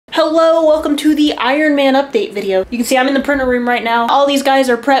Hello, welcome to the Iron Man update video. You can see I'm in the printer room right now. All these guys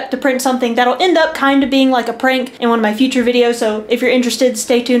are prepped to print something that'll end up kind of being like a prank in one of my future videos, so if you're interested,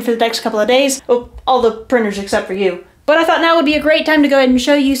 stay tuned for the next couple of days. Oh, all the printers except for you. But I thought now would be a great time to go ahead and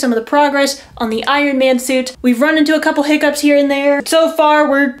show you some of the progress on the Iron Man suit. We've run into a couple hiccups here and there. So far,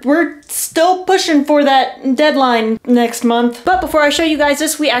 we're still pushing for that deadline next month. But before I show you guys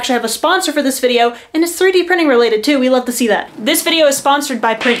this, we actually have a sponsor for this video, and it's 3D printing related too. We love to see that. This video is sponsored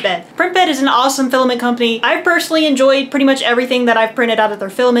by Printbed. Printbed is an awesome filament company. I've personally enjoyed pretty much everything that I've printed out of their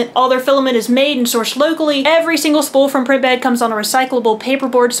filament. All their filament is made and sourced locally. Every single spool from Printbed comes on a recyclable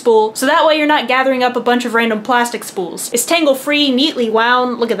paperboard spool, so that way you're not gathering up a bunch of random plastic spools. It's tangle-free, neatly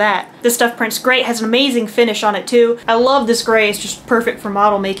wound. Look at that. This stuff prints great, has an amazing finish on it too. I love this gray, it's just perfect for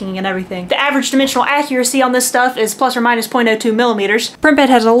model making and everything. The average dimensional accuracy on this stuff is plus or minus 0.02 millimeters. Printbed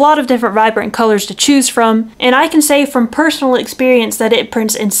has a lot of different vibrant colors to choose from, and I can say from personal experience that it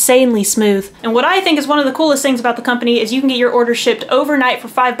prints insanely smooth. And what I think is one of the coolest things about the company is you can get your order shipped overnight for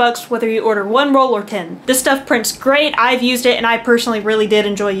 $5 whether you order 1 roll or 10. This stuff prints great, I've used it, and I personally really did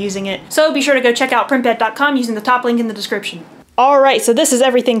enjoy using it. So be sure to go check out printbed.com using the top link in the description. Alright, so this is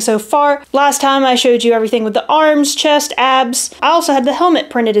everything so far. Last time I showed you everything with the arms, chest, abs. I also had the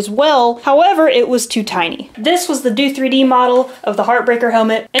helmet printed as well, however it was too tiny. This was the Do 3D model of the Heartbreaker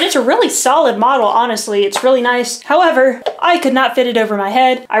helmet, and it's a really solid model, honestly. It's really nice. However, I could not fit it over my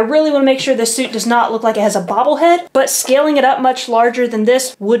head. I really want to make sure this suit does not look like it has a bobblehead, but scaling it up much larger than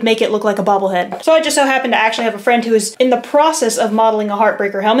this would make it look like a bobblehead. So I just so happened to actually have a friend who is in the process of modeling a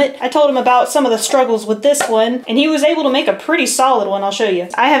Heartbreaker helmet. I told him about some of the struggles with this one, and he was able to make a pretty solid one. I'll show you.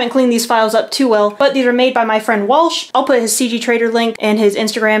 I haven't cleaned these files up too well, but these are made by my friend Walsh. I'll put his CG Trader link and his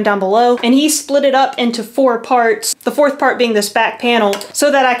Instagram down below, and he split it up into 4 parts, the 4th part being this back panel,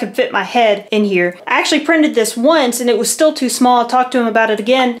 so that I could fit my head in here. I actually printed this once and it was still too small. I talked to him about it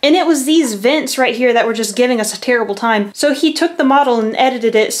again, and it was these vents right here that were just giving us a terrible time. So he took the model and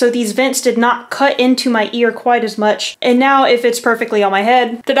edited it so these vents did not cut into my ear quite as much, and now it fits perfectly on my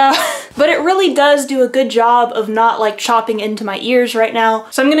head. Ta-da! But it really does do a good job of not like chopping into my ears right now.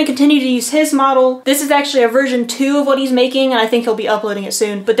 So I'm going to continue to use his model. This is actually a version 2 of what he's making, and I think he'll be uploading it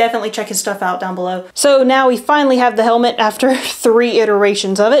soon, but definitely check his stuff out down below. So now we finally have the helmet after 3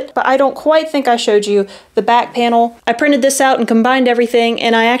 iterations of it, but I don't quite think I showed you the back panel. I printed this out and combined everything,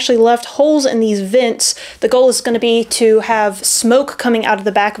 and I actually left holes in these vents. The goal is going to be to have smoke coming out of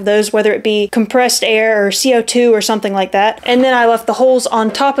the back of those, whether it be compressed air or CO2 or something like that. And then I left the holes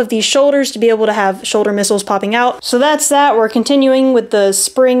on top of these shoulders to be able to have shoulder missiles popping out. So that's that. We're continuing with the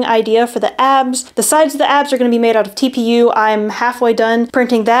spring idea for the abs. The sides of the abs are going to be made out of TPU. I'm halfway done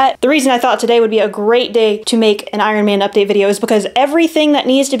printing that. The reason I thought today would be a great day to make an Iron Man update video is because everything that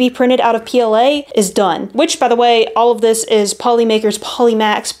needs to be printed out of PLA is done. Which, by the way, all of this is Polymaker's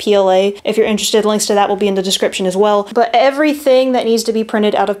Polymax PLA. If you're interested, links to that will be in the description as well. But everything that needs to be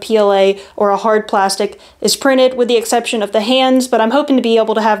printed out of PLA or a hard plastic is printed, with the exception of the hands, but I'm hoping to be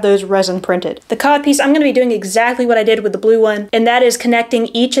able to have those resin printed. The codpiece, I'm going to be doing exactly what I did with the blue one, and that is connecting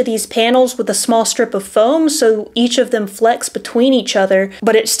each of these panels with a small strip of foam so each of them flex between each other,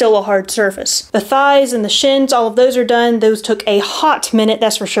 but it's still a hard surface. The thighs and the shins, all of those are done. Those took a hot minute,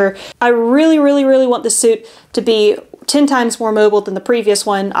 that's for sure. I really want this suit to be 10 times more mobile than the previous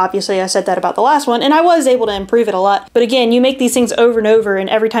one. Obviously, I said that about the last one, and I was able to improve it a lot. But again, you make these things over and over, and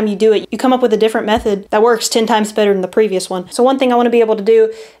every time you do it, you come up with a different method that works 10 times better than the previous one. So one thing I want to be able to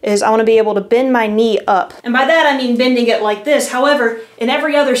do is I want to be able to bend my knee up. And by that, I mean bending it like this. However, in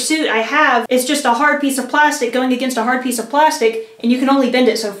every other suit I have, it's just a hard piece of plastic going against a hard piece of plastic, and you can only bend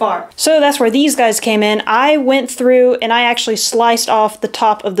it so far. So that's where these guys came in. I went through and I actually sliced off the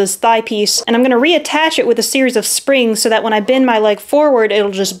top of this thigh piece, and I'm going to reattach it with a series of springs so that when I bend my leg forward, it'll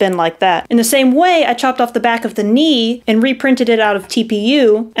just bend like that. In the same way, I chopped off the back of the knee and reprinted it out of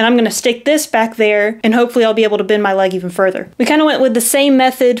TPU, and I'm going to stick this back there, and hopefully I'll be able to bend my leg even further. We kind of went with the same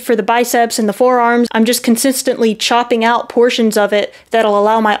method for the biceps and the forearms. I'm just consistently chopping out portions of it that'll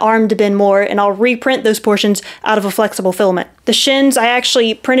allow my arm to bend more, and I'll reprint those portions out of a flexible filament. The shins I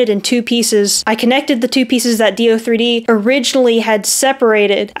actually printed in 2 pieces. I connected the 2 pieces that Do3D originally had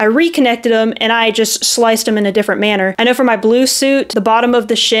separated. I reconnected them and I just sliced them in a different manner. I know for my blue suit, the bottom of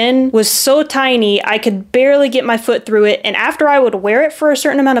the shin was so tiny I could barely get my foot through it, and after I would wear it for a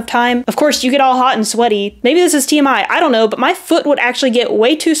certain amount of time, of course you get all hot and sweaty. Maybe this is TMI, I don't know, but my foot would actually get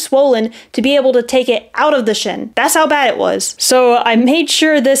way too swollen to be able to take it out of the shin. That's how bad it was. So I made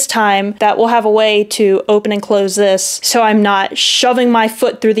sure this time that we'll have a way to open and close this so I'm not shoving my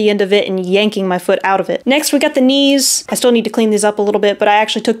foot through the end of it and yanking my foot out of it. Next, we got the knees. I still need to clean these up a little bit, but I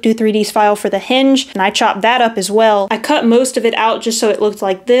actually took Do3D's file for the hinge and I chopped that up as well. well. I cut most of it out just so it looked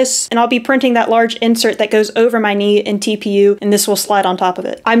like this, and I'll be printing that large insert that goes over my knee in TPU, and this will slide on top of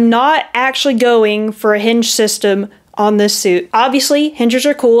it. I'm not actually going for a hinge system on this suit. Obviously, hinges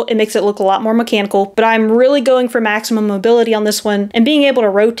are cool. It makes it look a lot more mechanical, but I'm really going for maximum mobility on this one, and being able to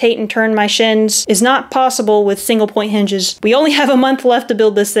rotate and turn my shins is not possible with single point hinges. We only have a month left to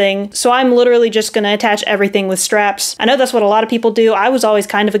build this thing, so I'm literally just gonna attach everything with straps. I know that's what a lot of people do. I was always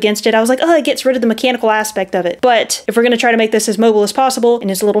kind of against it. I was like, oh, it gets rid of the mechanical aspect of it. But if we're gonna try to make this as mobile as possible in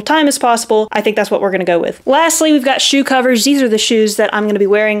as little time as possible, I think that's what we're gonna go with. Lastly, we've got shoe covers. These are the shoes that I'm gonna be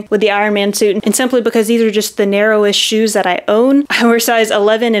wearing with the Iron Man suit, and simply because these are just the narrowest shoes that I own. I wear size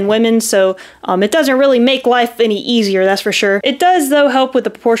 11 in women, so it doesn't really make life any easier, that's for sure. It does, though, help with the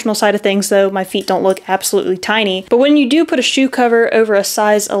proportional side of things, though my feet don't look absolutely tiny. But when you do put a shoe cover over a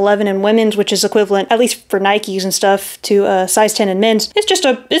size 11 in women's, which is equivalent, at least for Nikes and stuff, to a size 10 in men's, it's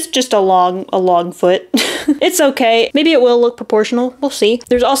just a long foot. It's okay. Maybe it will look proportional. We'll see.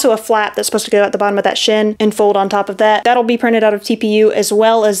 There's also a flap that's supposed to go at the bottom of that shin and fold on top of that. That'll be printed out of TPU, as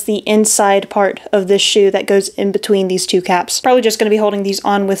well as the inside part of this shoe that goes in between these two caps. Probably just going to be holding these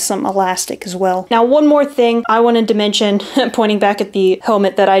on with some elastic as well. Now, one more thing I wanted to mention, pointing back at the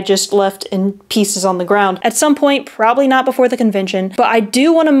helmet that I just left in pieces on the ground. At some point, probably not before the convention, but I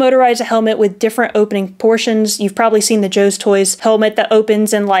do want to motorize a helmet with different opening portions. You've probably seen the Joe's Toys helmet that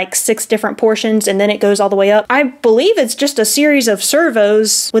opens in like 6 different portions and then it goes all the way up. I believe it's just a series of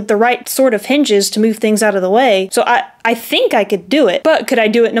servos with the right sort of hinges to move things out of the way. So I think I could do it, but could I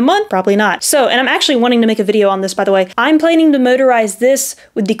do it in a month? Probably not. So, and I'm actually wanting to make a video on this, by the way. I'm planning to motorize this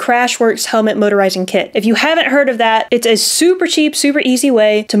with the Crashworks helmet motorizing kit. If you haven't heard of that, it's a super cheap, super easy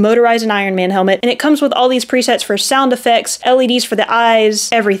way to motorize an Iron Man helmet, and it comes with all these presets for sound effects, LEDs for the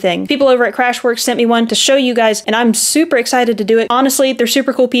eyes, everything. People over at Crashworks sent me one to show you guys, and I'm super excited to do it. Honestly, they're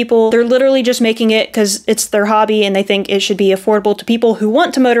super cool people. They're literally just making it because it's their hobby, and they think it should be affordable to people who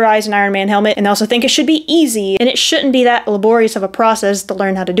want to motorize an Iron Man helmet, and they also think it should be easy, and it shouldn't be that laborious of a process to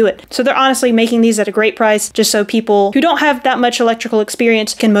learn how to do it. So they're honestly making these at a great price just so people who don't have that much electrical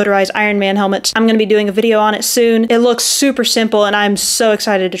experience can motorize Iron Man helmets. I'm going to be doing a video on it soon. It looks super simple and I'm so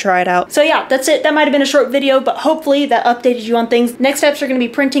excited to try it out. So yeah, that's it. That might have been a short video, but hopefully that updated you on things. Next steps are going to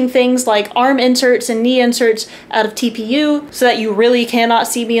be printing things like arm inserts and knee inserts out of TPU so that you really cannot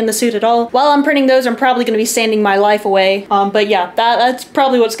see me in the suit at all. While I'm printing those, I'm probably going to be sanding my life away. But yeah, that's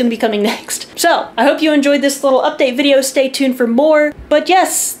probably what's going to be coming next. So I hope you enjoyed this little update video. Stay tuned for more. But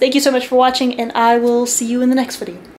yes, thank you so much for watching, and I will see you in the next video.